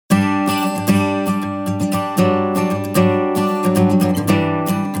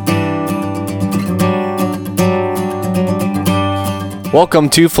Welcome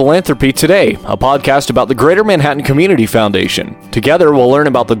to Philanthropy Today, a podcast about the Greater Manhattan Community Foundation. Together, we'll learn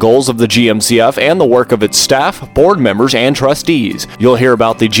about the goals of the GMCF and the work of its staff, board members, and trustees. You'll hear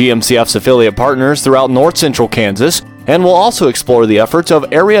about the GMCF's affiliate partners throughout North Central Kansas, and we'll also explore the efforts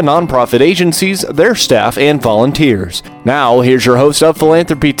of area nonprofit agencies, their staff, and volunteers. Now, here's your host of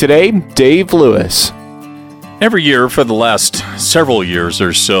Philanthropy Today, Dave Lewis. Every year for the last several years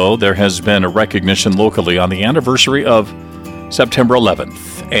or so, there has been a recognition locally on the anniversary of September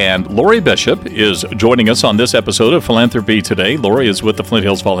 11th. And Lori Bishop is joining us on this episode of Philanthropy Today. Lori is with the Flint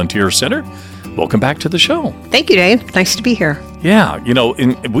Hills Volunteer Center. Welcome back to the show. Thank you, Dave. Nice to be here. Yeah,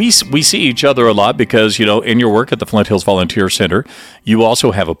 we see each other a lot because, in your work at the Flint Hills Volunteer Center, you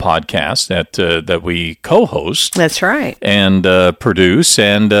also have a podcast that we co-host. That's right. And produce,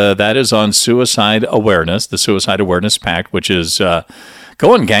 and that is on suicide awareness, the Suicide Awareness Pact, which is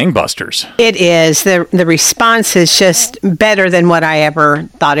going gangbusters. It is. The response is just better than what I ever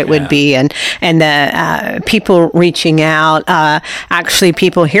thought it would be. And the people reaching out, actually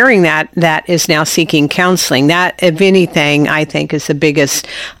people hearing that is now seeking counseling. That, if anything, I think is the biggest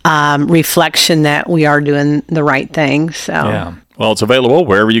reflection that we are doing the right thing. So. Yeah. Well, it's available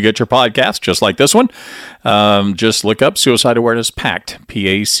wherever you get your podcasts, just like this one. Just look up Suicide Awareness Pact,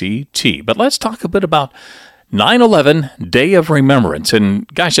 PACT. But let's talk a bit about 9/11, Day of Remembrance. And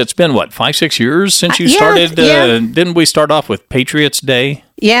gosh, it's been, 5-6 years since you started? Didn't we start off with Patriots Day?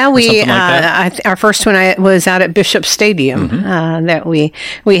 Yeah, we our first one was out at Bishop Stadium that we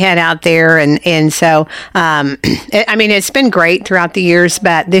had out there, and so it's been great throughout the years.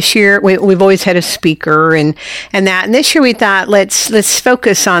 But this year we've always had a speaker and this year we thought let's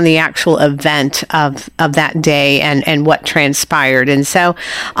focus on the actual event of that day and what transpired. And so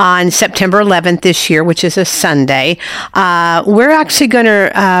on September 11th this year, which is a Sunday, we're actually going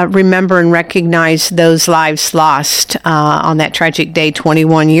to remember and recognize those lives lost on that tragic day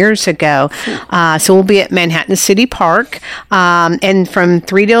 21 years ago. So we'll be at Manhattan City Park, and from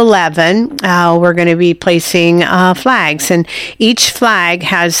 3 to 11, we're going to be placing flags, and each flag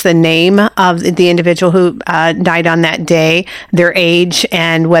has the name of the individual who died on that day, their age,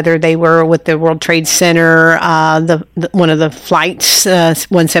 and whether they were with the World Trade Center, one of the flights,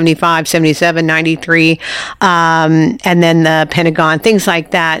 175, 77, 93, and then the Pentagon, things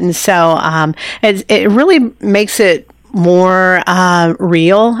like that. And so it really makes it more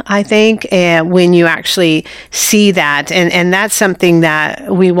real, I think, when you actually see that, and that's something that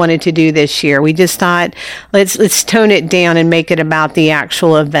we wanted to do this year. We just thought let's tone it down and make it about the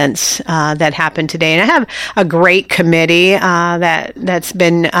actual events that happened today. And I have a great committee that's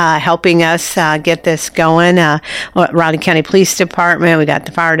been helping us get this going. Riley County Police Department, we got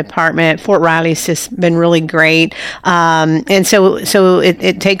the fire department, Fort Riley's just been really great, and so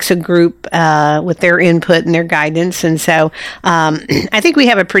it takes a group with their input and their guidance. And so I think we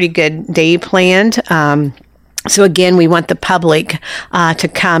have a pretty good day planned. So again, we want the public to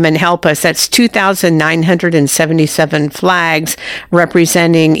come and help us. That's 2,977 flags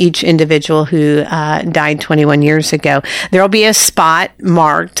representing each individual who died 21 years ago. There will be a spot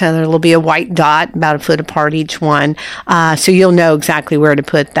marked. There will be a white dot about a foot apart each one, so you'll know exactly where to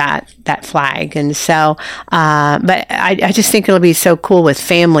put that flag. And so, but I just think it'll be so cool with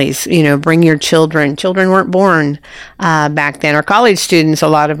families. Bring your children. Children weren't born back then. Our college students, a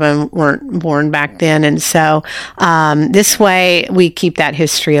lot of them weren't born back then, and so. This way we keep that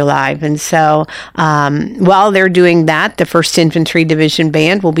history alive. And so while they're doing that, the 1st Infantry Division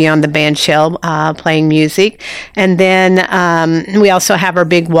Band will be on the band shell playing music. And then we also have our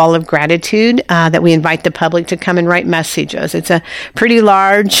big wall of gratitude that we invite the public to come and write messages. It's a pretty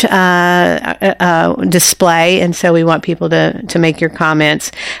large display, and so we want people to make your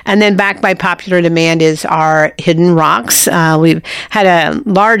comments. And then back by popular demand is our Hidden Rocks. We've had a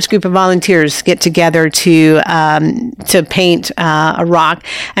large group of volunteers get together to paint a rock,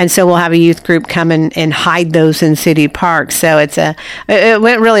 and so we'll have a youth group come and hide those in City Park. So it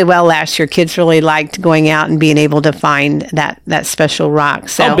went really well last year. Kids really liked going out and being able to find that special rock.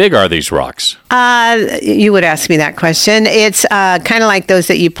 So how big are these rocks? You would ask me that question. It's kind of like those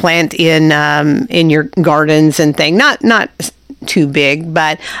that you plant in your gardens and thing. Not too big,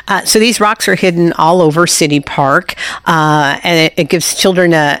 but so these rocks are hidden all over City Park, and it gives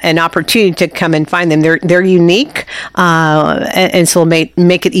children an opportunity to come and find them. They're unique, and so it'll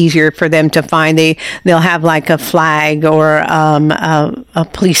make it easier for them to find. They'll have like a flag or a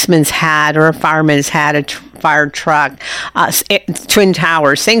policeman's hat or a fireman's hat, a fire truck, twin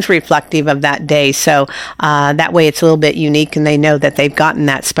towers, things reflective of that day. So that way it's a little bit unique, and they know that they've gotten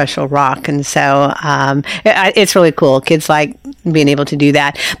that special rock. And so it's really cool. Kids like being able to do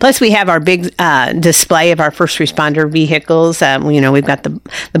that. Plus, we have our big display of our first responder vehicles. We've got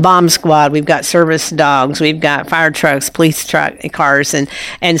the bomb squad, we've got service dogs, we've got fire trucks, police cars,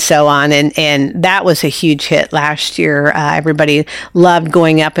 and so on. And that was a huge hit last year. Everybody loved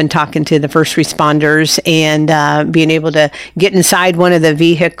going up and talking to the first responders and being able to get inside one of the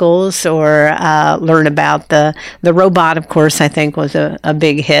vehicles or learn about the robot. Of course, I think was a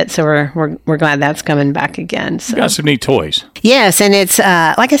big hit. So we're glad that's coming back again. So. You got some neat toys. Yes, and it's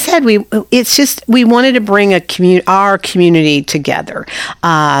like I said, we wanted to bring our community together.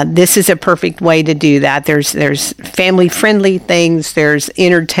 This is a perfect way to do that. There's family friendly things, there's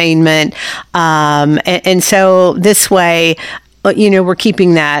entertainment, and so this way, we're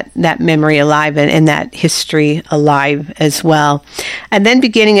keeping that memory alive and that history alive as well. And then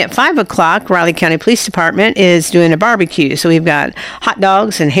beginning at 5 o'clock, Riley County Police Department is doing a barbecue. So we've got hot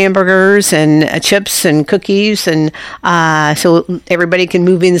dogs and hamburgers and chips and cookies. And so everybody can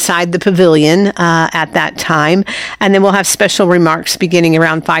move inside the pavilion at that time. And then we'll have special remarks beginning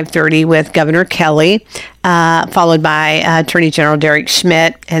around 5:30 with Governor Kelly, followed by Attorney General Derek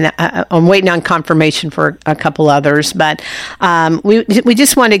Schmidt. And I'm waiting on confirmation for a couple others. But we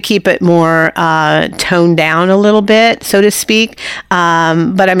just want to keep it more toned down a little bit, so to speak.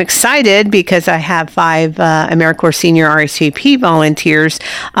 But I'm excited because I have 5 AmeriCorps Senior RSVP volunteers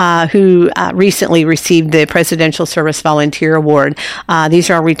who recently received the Presidential Service Volunteer Award. These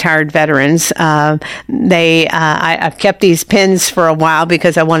are retired veterans. I've kept these pins for a while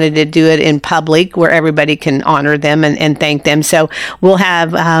because I wanted to do it in public where everybody can honor them and thank them. So we'll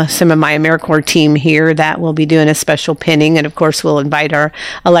have some of my AmeriCorps team here that will be doing a special pinning, and of course we'll invite our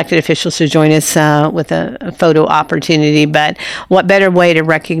elected officials to join us with a photo opportunity. But what better way to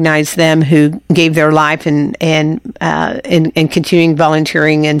recognize them who gave their life and continuing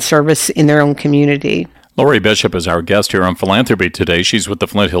volunteering and service in their own community. Lori Bishop is our guest here on Philanthropy today. She's with the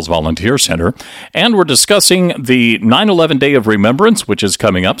Flint Hills Volunteer Center, and we're discussing the 9/11 Day of Remembrance, which is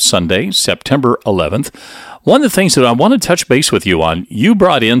coming up Sunday, September 11th. One of the things that I want to touch base with you on, you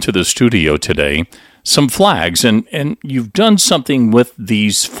brought into the studio today some flags, and you've done something with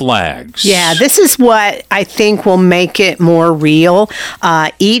these flags. Yeah, this is what I think will make it more real.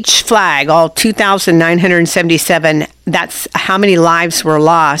 Each flag, all 2,977, that's how many lives were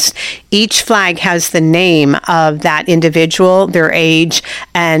lost. Each flag has the name of that individual, their age,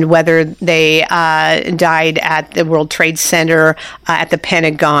 and whether they died at the World Trade Center, at the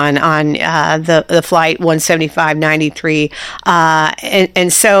Pentagon, on the flight 17593,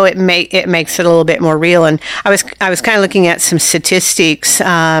 and so it makes it a little bit more real. And I was kind of looking at some statistics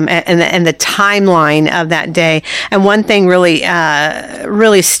and the timeline of that day. And one thing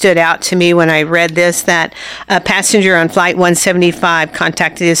really stood out to me when I read this, that a passenger on flight 175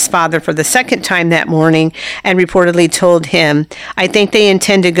 contacted his father for the second time that morning and reportedly told him, "I think they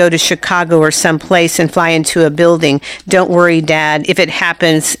intend to go to Chicago or someplace and fly into a building. Don't worry, Dad. If it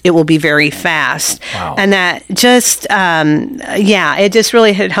happens, it will be very fast." Wow. And that just, it just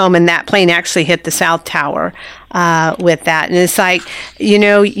really hit home. And that plane actually hit the South Tower with that. And it's like,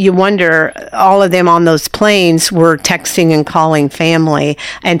 you wonder, all of them on those planes were texting and calling family,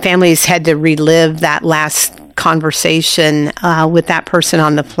 and families had to relive that last conversation with that person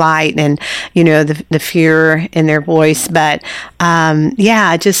on the flight, and the fear in their voice. But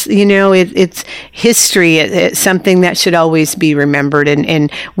it's history. It's something that should always be remembered,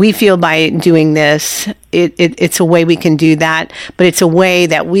 and we feel by doing this, it's a way we can do that, but it's a way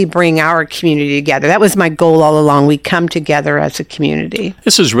that we bring our community together. That was my goal all along. We come together as a community.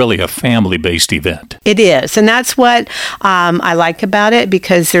 This is really a family-based event. It is, and that's what I like about it,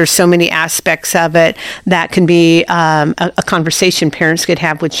 because there's so many aspects of it that can be a conversation parents could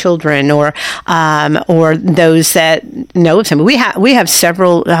have with children, or those that know somebody. We have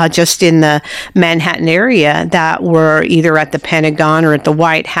several just in the Manhattan area that were either at the Pentagon or at the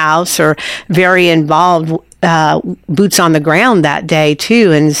White House, or very involved, boots on the ground that day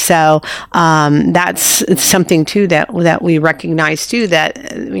too. And so that's something too that we recognize too, that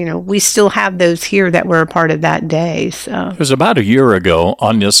we still have those here that were a part of that day. So it was about a year ago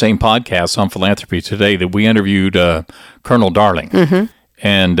on this same podcast on Philanthropy Today that we interviewed Colonel Darling, mm-hmm.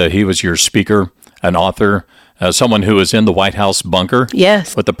 and he was your speaker, an author, someone who was in the White House bunker,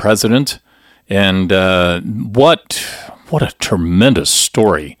 yes, with the president, and what a tremendous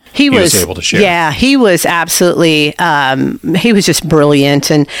story he was able to share. Yeah, he was absolutely, he was just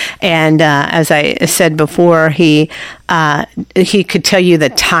brilliant. And as I said before, he he could tell you the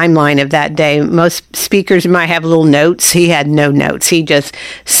timeline of that day. Most speakers might have little notes. He had no notes. He just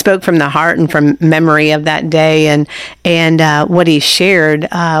spoke from the heart and from memory of that day, and what he shared,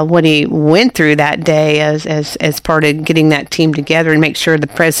 what he went through that day as part of getting that team together and make sure the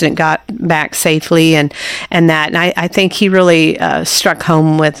president got back safely, and that. And I think he really struck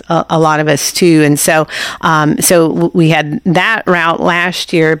home with a lot of us too. And so we had that route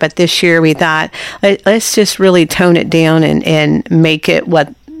last year, but this year we thought, let's just really tone it down and make it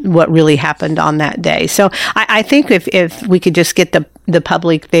what really happened on that day. So I think if we could just get the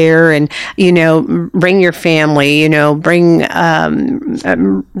public there, and bring your family, bring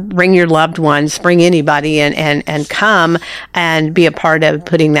your loved ones, bring anybody, and come and be a part of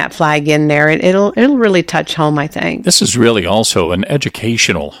putting that flag in there. It'll really touch home, I think. This is really also an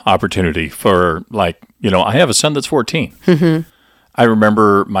educational opportunity for, I have a son that's 14. Mm-hmm. I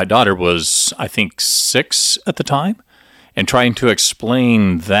remember my daughter was, I think, 6 at the time, and trying to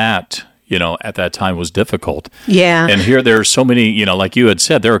explain that, at that time was difficult. Yeah. And here there are so many, like you had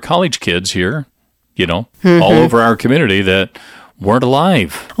said, there are college kids here, Mm-hmm. all over our community that weren't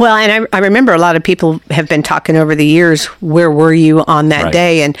alive. Well, and I remember a lot of people have been talking over the years, where were you on that Right.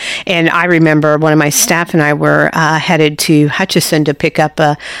 day? And I remember one of my staff and I were headed to Hutchinson to pick up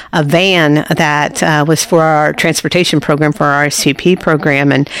a van that was for our transportation program, for our SCP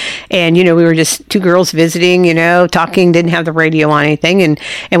program. And we were just 2 girls visiting, talking, didn't have the radio on anything. And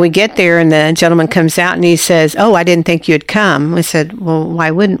we get there, and the gentleman comes out and he says, "Oh, I didn't think you'd come." We said, "Well, why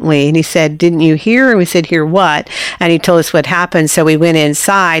wouldn't we?" And he said, "Didn't you hear?" And we said, "Hear what?" And he told us what happened. So we went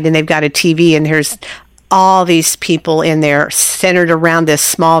inside, and they've got a TV, and there's all these people in there centered around this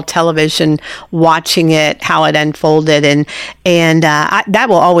small television, watching it, how it unfolded, and that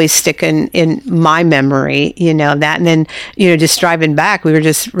will always stick in my memory, that. And then just driving back, we were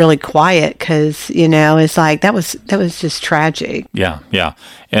just really quiet because it's like that was just tragic. Yeah,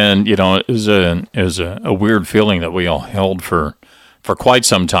 and it was a weird feeling that we all held for quite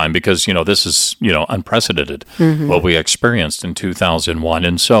some time, because this is unprecedented, Mm-hmm. what we experienced in 2001,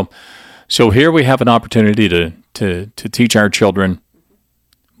 and so here we have an opportunity to teach our children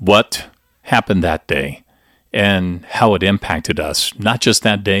what happened that day and how it impacted us, not just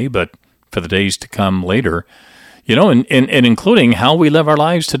that day, but for the days to come later, and including how we live our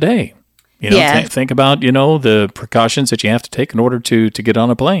lives today. Yeah. Think about the precautions that you have to take in order to get on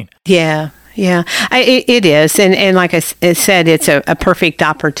a plane. Yeah. Yeah, it is. And like I said, it's a perfect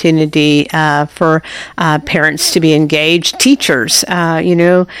opportunity for parents to be engaged. Teachers,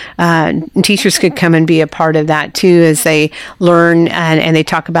 teachers could come and be a part of that too, as they learn and they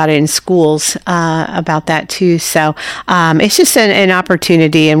talk about it in schools about that too. So it's just an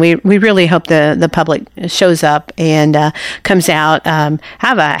opportunity, and we really hope the public shows up and comes out,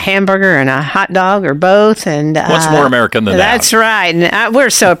 have a hamburger and a hot dog or both. And what's more American than that? That's right. And we're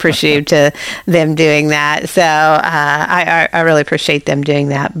so appreciative to them doing that. So I really appreciate them doing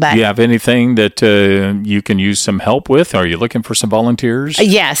that. But do you have anything that you can use some help with? Are you looking for some volunteers?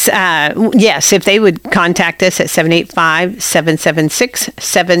 Yes. If they would contact us at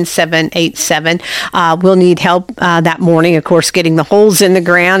 785-776-7787. We'll need help that morning, of course, getting the holes in the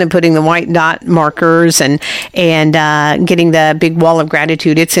ground and putting the white dot markers and getting the big wall of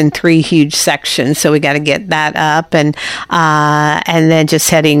gratitude. It's in 3 huge sections, so we got to get that up, and then just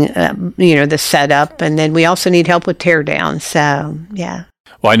heading the setup, and then we also need help with tear down. So yeah.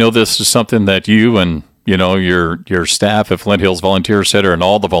 Well, I know this is something that you and your staff at Flint Hills Volunteer Center and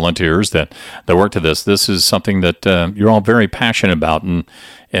all the volunteers that work to this is something that you're all very passionate about, and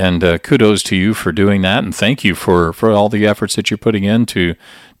kudos to you for doing that, and thank you for all the efforts that you're putting into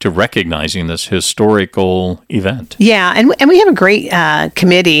recognizing this historical event. Yeah, and we have a great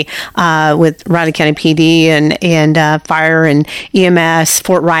committee with Riley County PD and Fire and EMS,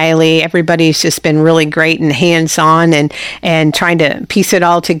 Fort Riley. Everybody's just been really great and hands-on and trying to piece it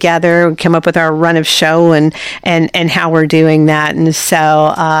all together, come up with our run of show and how we're doing that. And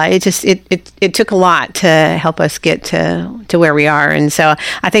so it took a lot to help us get to where we are. And so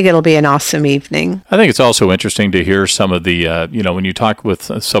I think it'll be an awesome evening. I think it's also interesting to hear some of the, when you talk with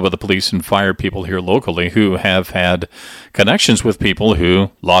some of the police and fire people here locally who have had connections with people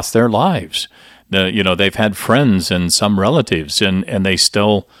who lost their lives. They've had friends and some relatives, and they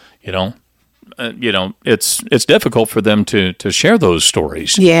still, it's difficult for them to share those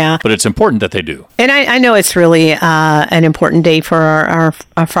stories. Yeah. But it's important that they do. And I know it's really an important day for our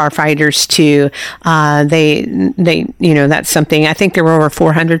firefighters too. They that's something. I think there were over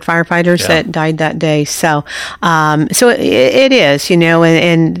 400 firefighters that died that day. So it is,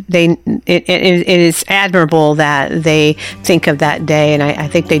 and it is admirable that they think of that day, and I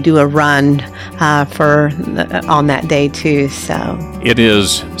think they do a run on that day too. So it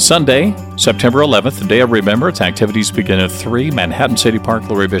is Sunday, September 11th, the day of Remembrance. Activities begin at 3, Manhattan City Park.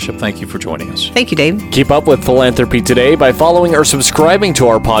 Lori Bishop, thank you for joining us. Thank you, Dave. Keep up with Philanthropy Today by following or subscribing to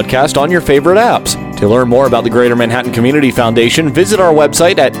our podcast on your favorite apps. To learn more about the Greater Manhattan Community Foundation, visit our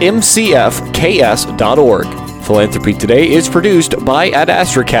website at mcfks.org. Philanthropy Today is produced by Ad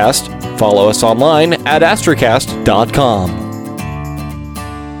Astracast. Follow us online at astracast.com.